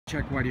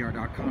Check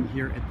YDR.com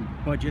here at the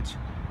Budget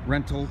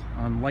Rental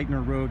on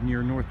Lightner Road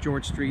near North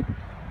George Street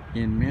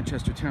in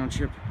Manchester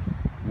Township,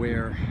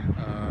 where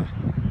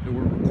there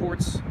were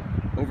reports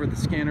over the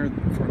scanner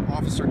for an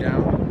officer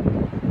down,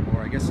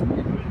 or I guess in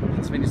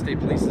Pennsylvania State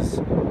Police's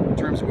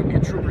terms it would be a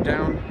trooper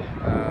down.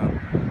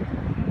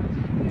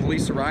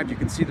 Police arrived, you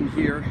can see them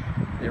here.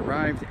 They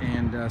arrived,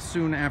 and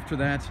soon after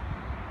that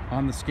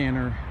on the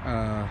scanner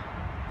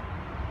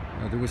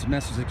there was a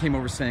message that came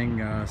over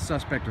saying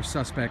suspect or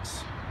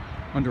suspects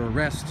under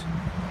arrest.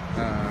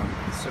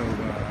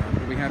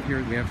 What we have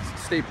here, we have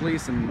state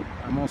police, and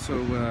I'm also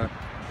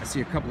I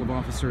see a couple of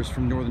officers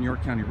from Northern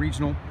York County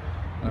Regional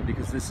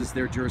because this is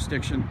their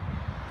jurisdiction.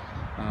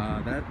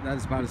 That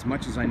is about as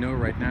much as I know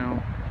right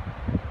now.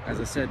 As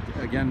I said,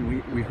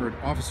 again, we heard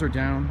officer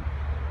down,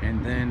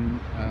 and then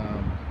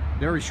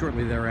very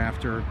shortly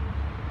thereafter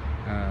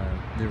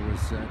there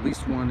was at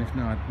least one, if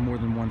not more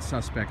than one,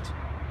 suspect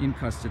in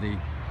custody.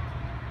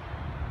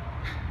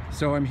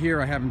 So I'm here.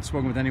 I haven't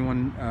spoken with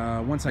anyone.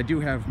 Once I do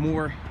have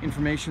more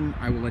information,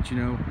 I will let you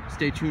know.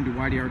 Stay tuned to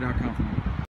YDR.com.